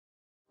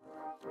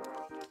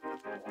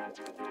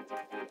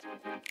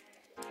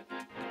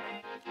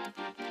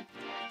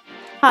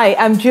Hi,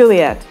 I'm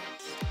Juliet.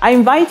 I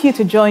invite you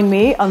to join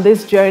me on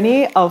this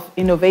journey of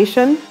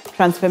innovation,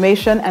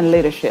 transformation, and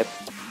leadership.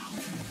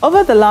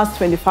 Over the last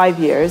 25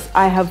 years,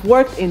 I have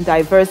worked in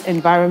diverse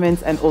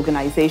environments and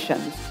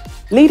organizations,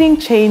 leading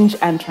change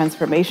and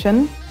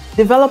transformation,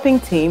 developing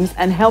teams,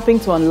 and helping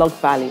to unlock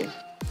value.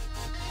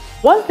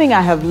 One thing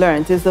I have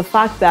learned is the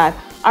fact that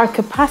our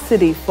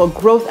capacity for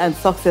growth and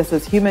success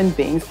as human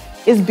beings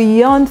is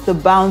beyond the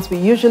bounds we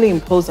usually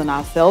impose on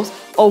ourselves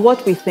or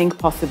what we think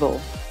possible.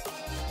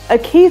 A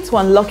key to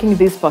unlocking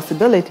these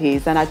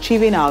possibilities and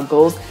achieving our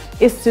goals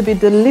is to be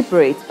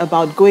deliberate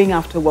about going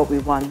after what we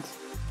want.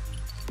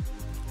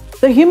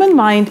 The human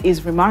mind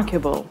is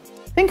remarkable.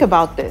 Think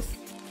about this.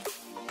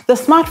 The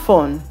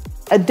smartphone,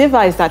 a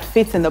device that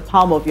fits in the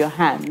palm of your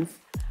hands,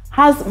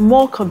 has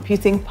more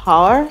computing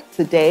power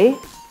today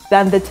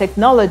than the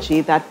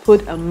technology that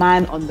put a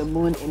man on the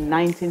moon in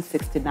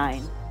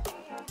 1969.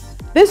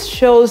 This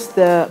shows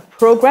the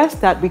progress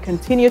that we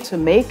continue to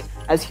make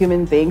as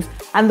human beings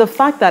and the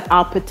fact that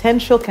our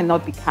potential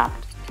cannot be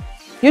capped.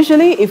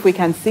 Usually, if we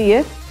can see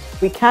it,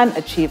 we can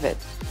achieve it.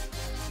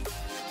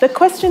 The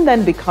question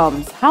then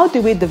becomes, how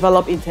do we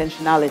develop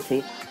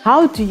intentionality?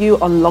 How do you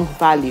unlock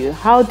value?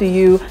 How do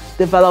you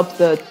develop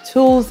the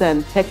tools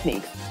and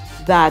techniques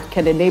that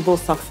can enable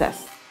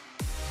success?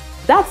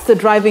 That's the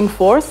driving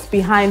force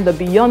behind the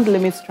Beyond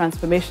Limits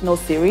Transformational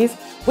series,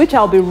 which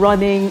I'll be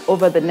running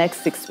over the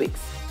next 6 weeks.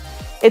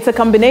 It's a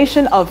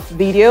combination of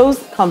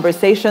videos,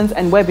 conversations,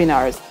 and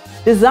webinars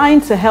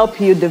designed to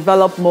help you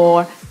develop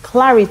more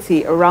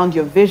clarity around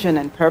your vision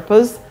and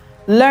purpose,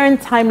 learn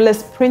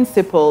timeless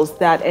principles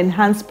that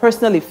enhance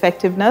personal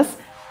effectiveness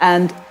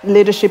and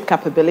leadership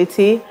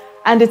capability,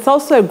 and it's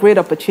also a great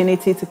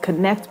opportunity to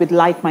connect with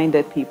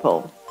like-minded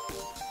people.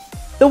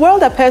 The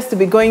world appears to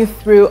be going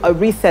through a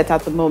reset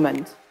at the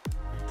moment,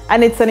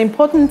 and it's an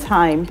important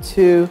time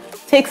to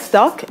take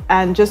stock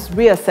and just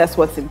reassess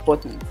what's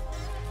important.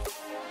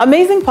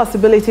 Amazing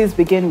possibilities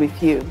begin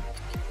with you.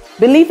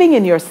 Believing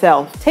in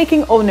yourself,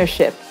 taking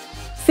ownership,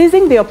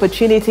 seizing the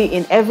opportunity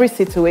in every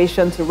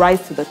situation to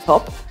rise to the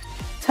top,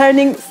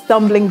 turning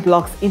stumbling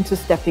blocks into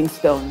stepping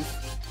stones.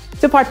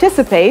 To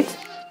participate,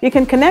 you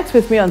can connect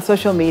with me on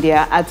social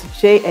media at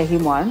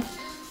Ehimuan.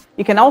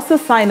 You can also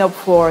sign up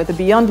for the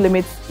Beyond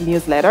Limits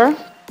newsletter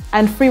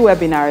and free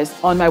webinars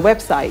on my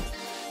website,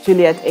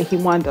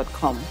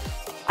 JulietEhimuan.com.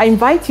 I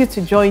invite you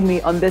to join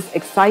me on this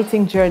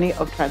exciting journey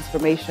of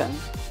transformation.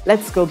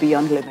 Let's go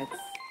beyond limits.